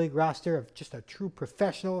Summer League roster of just a true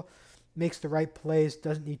professional. Makes the right plays,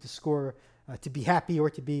 doesn't need to score to be happy or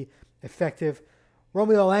to be effective.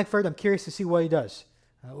 Romeo Langford, I'm curious to see what he does.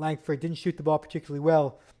 Langford didn't shoot the ball particularly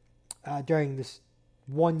well during this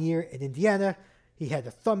 1 year in Indiana. He had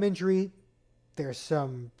a thumb injury. There's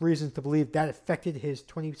some reasons to believe that affected his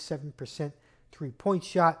 27% three-point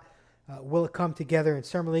shot. Will it come together in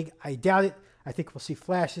Summer League? I doubt it. I think we'll see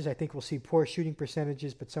flashes. I think we'll see poor shooting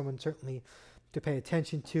percentages, but someone certainly to pay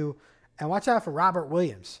attention to. And watch out for Robert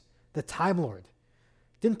Williams, the Time Lord.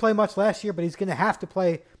 Didn't play much last year, but he's going to have to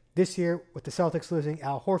play this year with the Celtics losing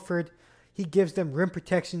Al Horford. He gives them rim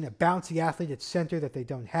protection, a bouncy athlete at center that they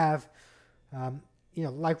don't have.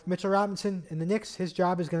 Like Mitchell Robinson in the Knicks, his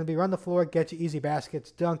job is going to be run the floor, get you easy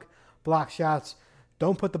baskets, dunk, block shots.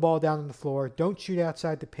 Don't put the ball down on the floor. Don't shoot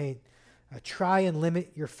outside the paint. Try and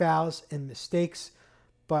limit your fouls and mistakes.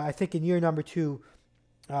 But I think in year number 2,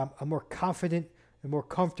 a more confident and more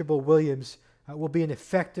comfortable Williams will be an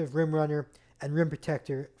effective rim runner and rim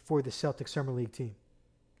protector for the Celtics Summer League team.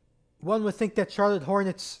 One would think that Charlotte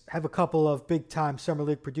Hornets have a couple of big-time Summer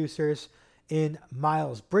League producers in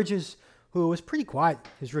Miles Bridges, who was pretty quiet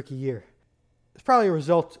his rookie year. It's probably a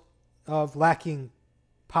result of lacking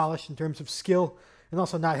polish in terms of skill and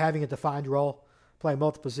also not having a defined role, playing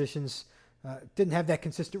multiple positions. Didn't have that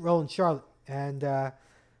consistent role in Charlotte. And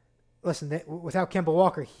listen, without Kemba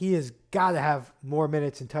Walker, he has got to have more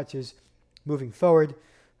minutes and touches moving forward.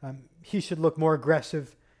 He should look more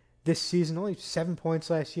aggressive this season. Only 7 points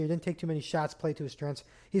last year. Didn't take too many shots, played to his strengths.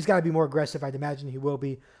 He's got to be more aggressive. I'd imagine he will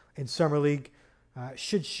be in Summer League.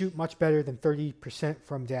 Should shoot much better than 30%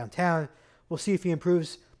 from downtown. We'll see if he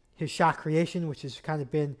improves his shot creation, which has kind of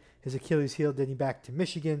been his Achilles heel dating back to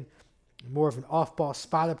Michigan. More of an off-ball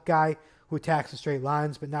spot-up guy who attacks the straight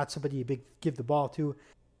lines, but not somebody you give the ball to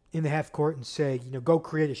in the half court and say, go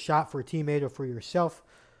create a shot for a teammate or for yourself.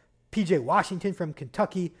 P.J. Washington from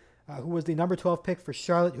Kentucky, who was the number 12 pick for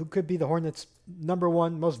Charlotte, who could be the Hornets' number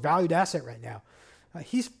one most valued asset right now.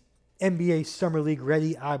 He's NBA Summer League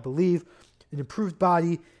ready, I believe. An improved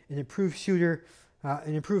body, an improved shooter,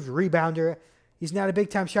 an improved rebounder. He's not a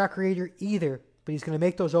big-time shot creator either, but he's going to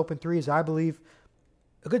make those open threes, I believe.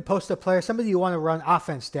 A good post-up player, somebody you want to run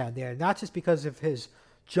offense down there, not just because of his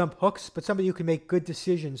jump hooks, but somebody who can make good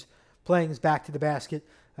decisions playing his back to the basket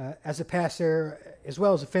as a passer as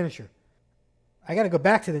well as a finisher. I got to go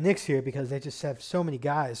back to the Knicks here because they just have so many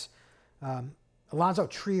guys. Alonzo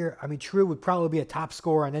Trier, Trier would probably be a top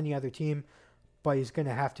scorer on any other team, but he's going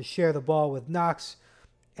to have to share the ball with Knox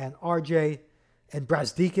and RJ and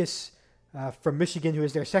Brazdeikis from Michigan, who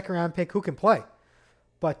is their second-round pick, who can play.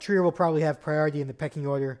 But Trier will probably have priority in the pecking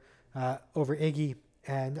order over Iggy.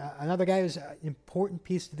 And another guy who's an important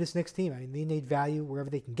piece to this Knicks team. They need value wherever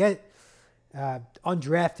they can get it.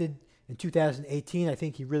 Undrafted in 2018, I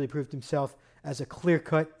think he really proved himself as a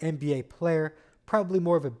clear-cut NBA player. Probably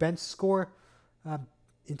more of a bench scorer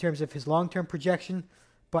in terms of his long-term projection.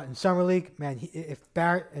 But in Summer League, if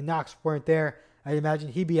Barrett and Knox weren't there, I'd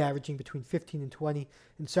imagine he'd be averaging between 15 and 20.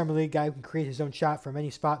 In Summer League, guy who can create his own shot from any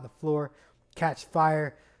spot on the floor, catch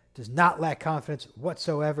fire, does not lack confidence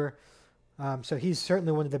whatsoever. So he's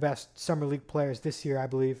certainly one of the best Summer League players this year, I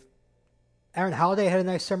believe. Aaron Holiday had a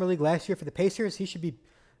nice Summer League last year for the Pacers. He should be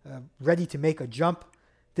ready to make a jump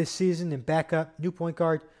this season and back up new point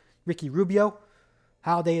guard Ricky Rubio.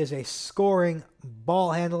 Holiday is a scoring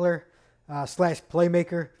ball handler slash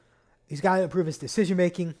playmaker. He's got to improve his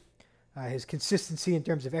decision-making, his consistency in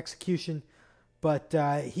terms of execution, but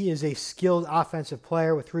he is a skilled offensive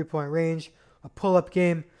player with three-point range, a pull-up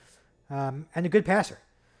game, and a good passer.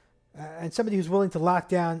 And somebody who's willing to lock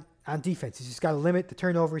down on defense. He's just got to limit the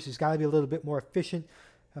turnovers. He's got to be a little bit more efficient,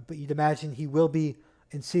 but you'd imagine he will be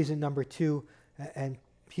in season number 2, and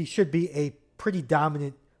he should be a pretty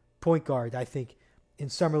dominant point guard, I think, in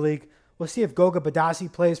Summer League. We'll see if Goga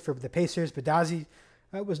Badazi plays for the Pacers. Badazi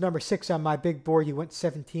was number 6 on my big board. He went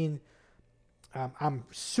 17. I'm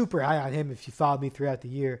super high on him if you followed me throughout the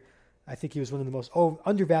year. I think he was one of the most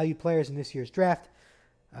undervalued players in this year's draft.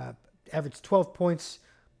 Averaged 12 points,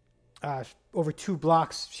 over 2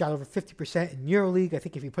 blocks, shot over 50% in EuroLeague. I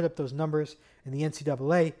think if you put up those numbers in the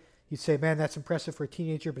NCAA, you'd say, man, that's impressive for a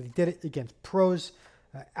teenager, but he did it against pros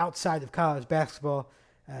outside of college basketball.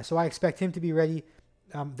 So I expect him to be ready.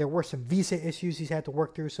 There were some visa issues he's had to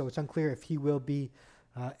work through, so it's unclear if he will be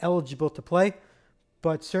eligible to play.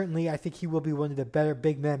 But certainly I think he will be one of the better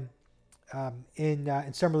big men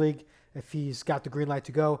in Summer League if he's got the green light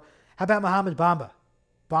to go. How about Mohamed Bamba?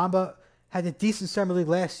 Bamba had a decent Summer League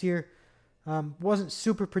last year. Wasn't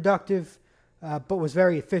super productive, but was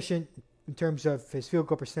very efficient in terms of his field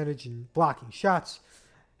goal percentage and blocking shots.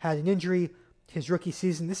 Had an injury his rookie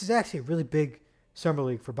season. This is actually a really big Summer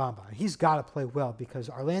League for Bamba. He's got to play well because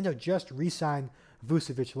Orlando just re-signed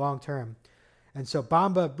Vucevic long-term. And so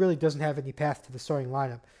Bamba really doesn't have any path to the starting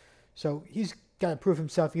lineup. So he's got to prove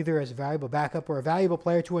himself either as a valuable backup or a valuable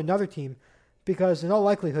player to another team because in all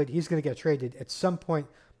likelihood he's going to get traded at some point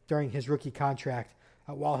during his rookie contract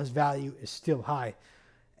while his value is still high.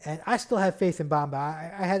 And I still have faith in Bamba.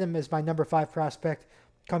 I had him as my number 5 prospect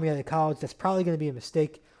coming out of college. That's probably going to be a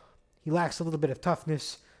mistake. He lacks a little bit of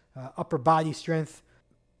toughness, upper body strength,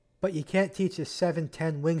 but you can't teach a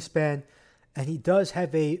 7'10" wingspan, and he does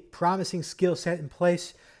have a promising skill set in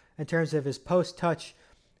place in terms of his post touch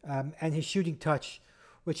and his shooting touch,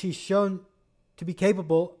 which he's shown to be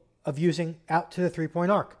capable of using out to the three-point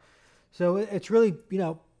arc. So it's really,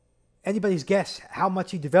 anybody's guess how much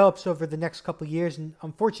he develops over the next couple of years, and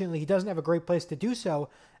unfortunately he doesn't have a great place to do so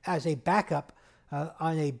as a backup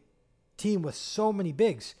on a team with so many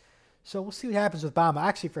bigs. So we'll see what happens with Bamba.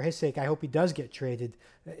 Actually, for his sake, I hope he does get traded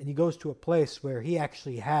and he goes to a place where he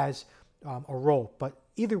actually has a role. But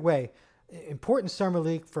either way, important Summer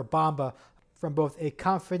League for Bamba from both a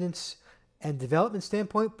confidence and development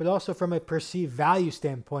standpoint, but also from a perceived value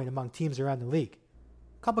standpoint among teams around the league.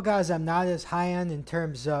 A couple guys I'm not as high on in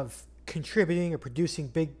terms of contributing or producing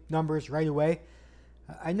big numbers right away.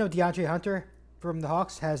 I know DeAndre Hunter from the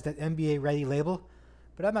Hawks has that NBA ready label,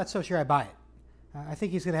 but I'm not so sure I buy it. I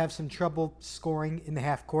think he's going to have some trouble scoring in the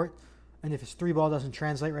half court, and if his 3-ball doesn't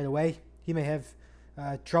translate right away, he may have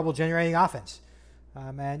trouble generating offense.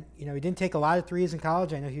 And he didn't take a lot of threes in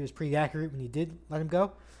college. I know he was pretty accurate when he did let him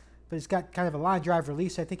go, but he's got kind of a line drive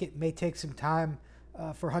release. I think it may take some time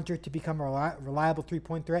for Hunter to become a reliable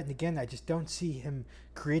three-point threat. And again, I just don't see him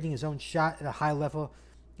creating his own shot at a high level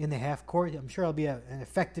in the half court. I'm sure he'll be an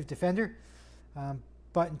effective defender.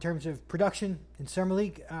 But in terms of production in Summer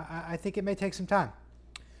League, I think it may take some time.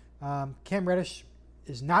 Cam Reddish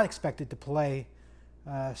is not expected to play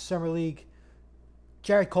Summer League.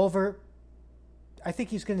 Jared Culver, I think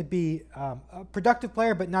he's going to be a productive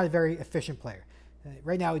player, but not a very efficient player.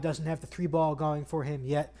 Right now, he doesn't have the three ball going for him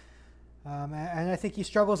yet. And I think he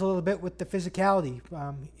struggles a little bit with the physicality.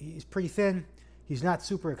 He's pretty thin. He's not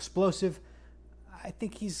super explosive. I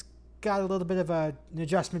think he's got a little bit of an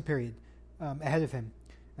adjustment period ahead of him.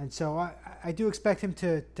 And so I do expect him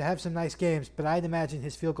to have some nice games, but I'd imagine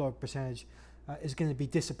his field goal percentage is going to be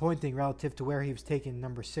disappointing relative to where he was taken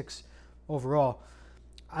number 6 overall.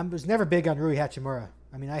 I was never big on Rui Hachimura.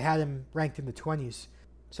 I mean, I had him ranked in the 20s.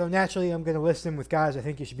 So naturally, I'm going to list him with guys I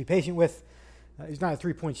think you should be patient with. He's not a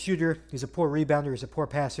three-point shooter. He's a poor rebounder. He's a poor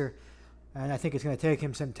passer. And I think it's going to take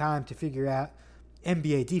him some time to figure out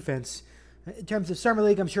NBA defense. In terms of Summer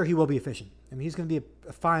League, I'm sure he will be efficient. I mean, he's going to be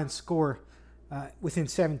a fine scorer within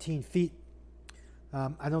 17 feet.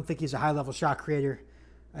 I don't think he's a high-level shot creator.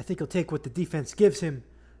 I think he'll take what the defense gives him,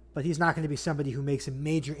 but he's not going to be somebody who makes a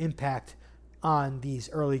major impact on these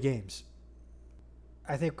early games.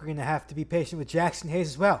 I think we're going to have to be patient with Jackson Hayes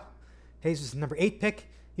as well. Hayes was the number 8 pick.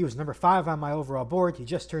 He was number 5 on my overall board. He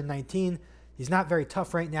just turned 19. He's not very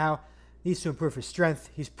tough right now. Needs to improve his strength.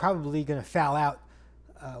 He's probably going to foul out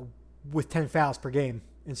with 10 fouls per game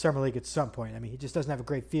in Summer League at some point. I mean, he just doesn't have a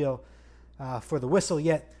great feel for the whistle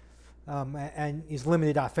yet, and he's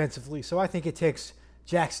limited offensively. So I think it takes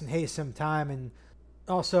Jackson Hayes some time. And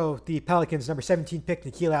also the Pelicans' number 17 pick,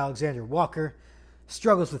 Nickeil Alexander-Walker,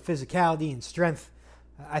 struggles with physicality and strength.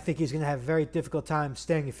 I think he's going to have a very difficult time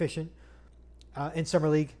staying efficient in Summer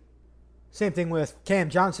League. Same thing with Cam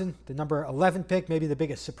Johnson, the number 11 pick, maybe the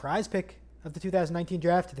biggest surprise pick of the 2019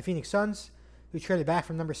 draft to the Phoenix Suns, who traded back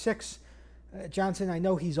from number 6. Johnson, I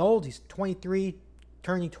know he's old. He's 23,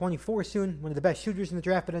 turning 24 soon, one of the best shooters in the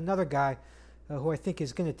draft, but another guy who I think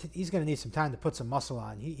is he's going to need some time to put some muscle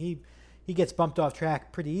on. He gets bumped off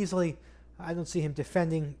track pretty easily. I don't see him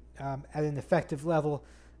defending at an effective level.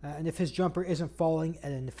 And if his jumper isn't falling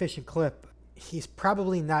at an efficient clip, he's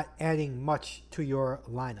probably not adding much to your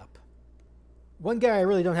lineup. One guy I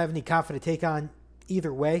really don't have any confident take on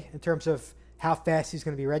either way in terms of how fast he's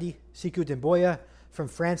going to be ready, Sekou Doumbouya from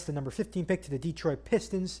France, the number 15 pick to the Detroit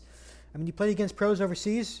Pistons. I mean, he played against pros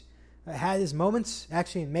overseas, had his moments.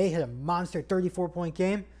 Actually, in May, had a monster 34-point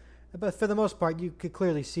game. But for the most part, you could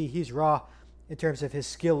clearly see he's raw in terms of his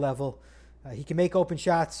skill level. He can make open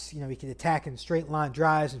shots. He can attack in straight line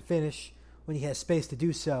drives and finish when he has space to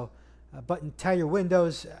do so. But in tighter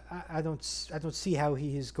windows, I don't see how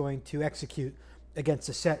he is going to execute against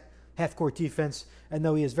a set half-court defense. And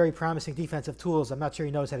though he has very promising defensive tools, I'm not sure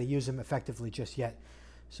he knows how to use them effectively just yet.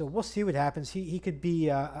 So we'll see what happens. He could be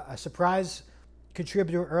a surprise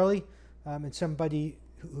contributor early and somebody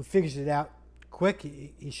who figures it out quick.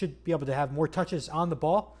 He should be able to have more touches on the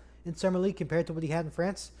ball in Summer League compared to what he had in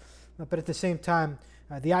France. But at the same time,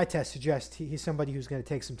 the eye test suggests he's somebody who's going to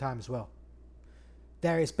take some time as well.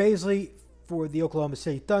 Darius Bazley for the Oklahoma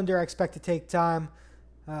City Thunder, I expect to take time,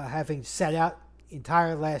 having sat out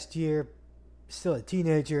entire last year, still a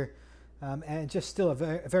teenager, and just still a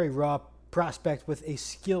very raw prospect with a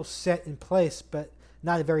skill set in place, but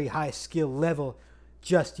not a very high skill level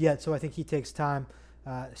just yet. So I think he takes time.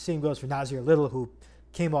 Same goes for Nasir Little, who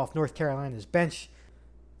came off North Carolina's bench.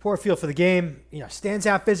 Poor feel for the game, stands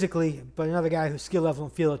out physically, but another guy whose skill level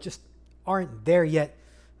and feel just aren't there yet.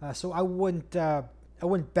 So I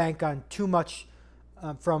wouldn't bank on too much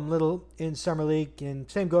from Little in Summer League. And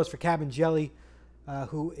same goes for Kabengele,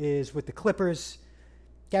 who is with the Clippers.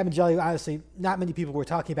 Kabengele, honestly, not many people were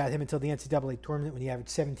talking about him until the NCAA tournament when he averaged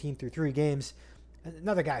 17 through 3 games.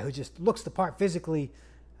 Another guy who just looks the part physically.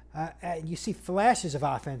 And you see flashes of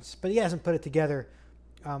offense, but he hasn't put it together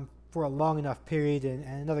for a long enough period, and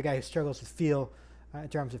another guy who struggles with feel in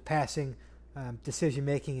terms of passing,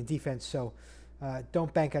 decision-making, and defense. So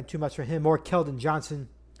don't bank on too much for him. Or Keldon Johnson,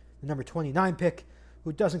 the number 29 pick,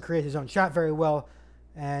 who doesn't create his own shot very well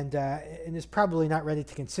and is probably not ready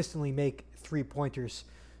to consistently make three-pointers.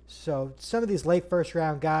 So some of these late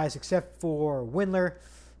first-round guys, except for Windler,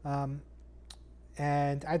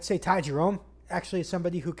 and I'd say Ty Jerome, actually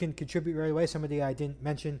somebody who can contribute right away, somebody I didn't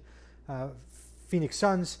mention, Phoenix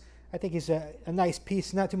Suns. I think he's a nice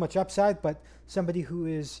piece, not too much upside, but somebody who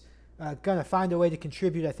is going to find a way to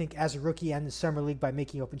contribute, I think, as a rookie and in the Summer League by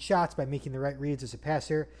making open shots, by making the right reads as a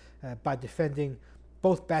passer, by defending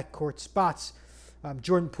both backcourt spots.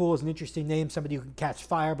 Jordan Poole is an interesting name, somebody who can catch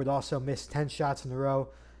fire but also miss 10 shots in a row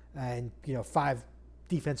and 5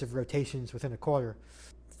 defensive rotations within a quarter.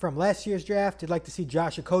 from last year's draft. I'd like to see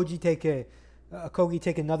Josh Okogie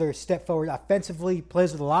take another step forward offensively.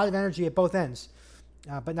 Plays with a lot of energy at both ends,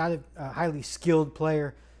 but not a highly skilled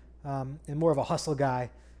player, and more of a hustle guy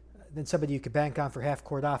than somebody you could bank on for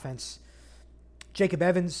half-court offense. Jacob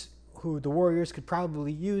Evans, who the Warriors could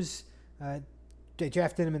probably use. They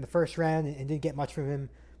drafted him in the first round and didn't get much from him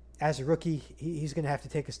as a rookie. He's going to have to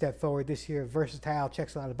take a step forward this year. Versatile,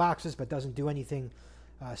 checks a lot of boxes, but doesn't do anything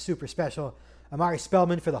super special. Amari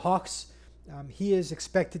Spellman for the Hawks. He is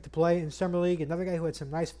expected to play in Summer League. Another guy who had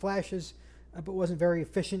some nice flashes, but wasn't very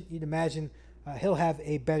efficient. You'd imagine he'll have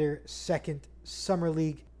a better second Summer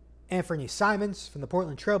League. Anthony Simons from the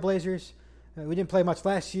Portland Trailblazers. We didn't play much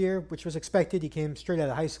last year, which was expected. He came straight out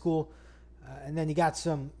of high school. And then he got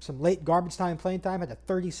some late garbage time playing time, had a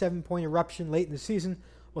 37-point eruption late in the season.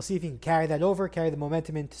 We'll see if he can carry the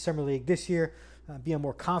momentum into Summer League this year, be a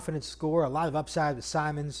more confident scorer. A lot of upside with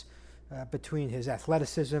Simons between his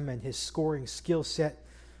athleticism and his scoring skill set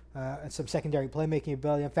and some secondary playmaking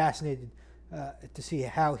ability. I'm fascinated to see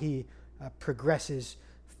how he progresses,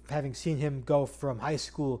 having seen him go from high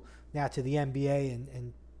school now to the NBA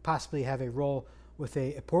and possibly have a role with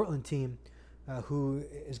a Portland team who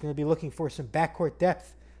is going to be looking for some backcourt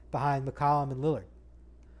depth behind McCollum and Lillard.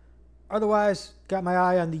 Otherwise, got my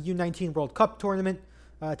eye on the U19 World Cup tournament.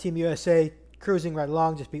 Team USA cruising right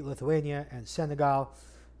along, just beat Lithuania and Senegal.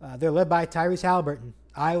 They're led by Tyrese Haliburton,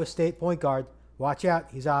 Iowa State point guard. Watch out,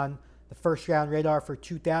 he's on the first round radar for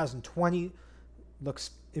 2020.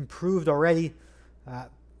 Looks improved already.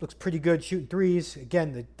 Looks pretty good shooting threes.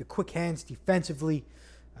 Again, the quick hands defensively,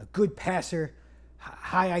 a good passer,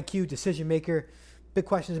 high IQ decision maker. Big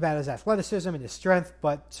questions about his athleticism and his strength,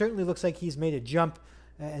 but certainly looks like he's made a jump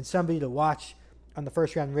and somebody to watch on the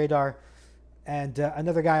first round radar. And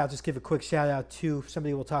another guy I'll just give a quick shout out to,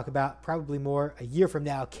 somebody we'll talk about probably more a year from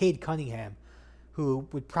now, Cade Cunningham, who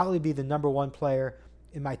would probably be the number one player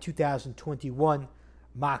in my 2021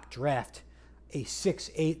 mock draft. A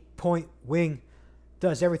 6'8" point wing,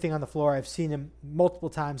 does everything on the floor. I've seen him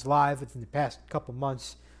multiple times live within the past couple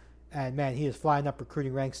months. And, man, he is flying up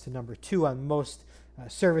recruiting ranks to number 2 on most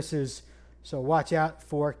services. So watch out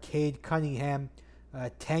for Cade Cunningham.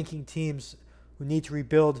 Tanking teams who need to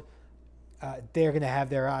rebuild, they're going to have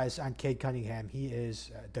their eyes on Cade Cunningham. He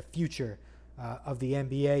is the future of the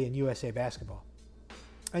NBA and USA basketball.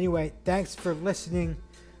 Anyway, thanks for listening.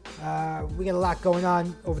 We got a lot going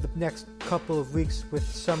on over the next couple of weeks with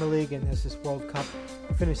Summer League and as this World Cup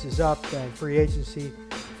finishes up and free agency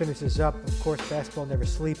finishes up. Of course, basketball never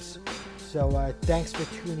sleeps. So thanks for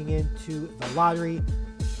tuning in to The Lottery.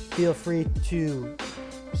 Feel free to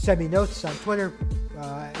send me notes on Twitter,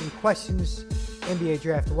 any questions, NBA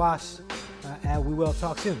Draft Was, and we will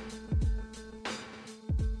talk soon.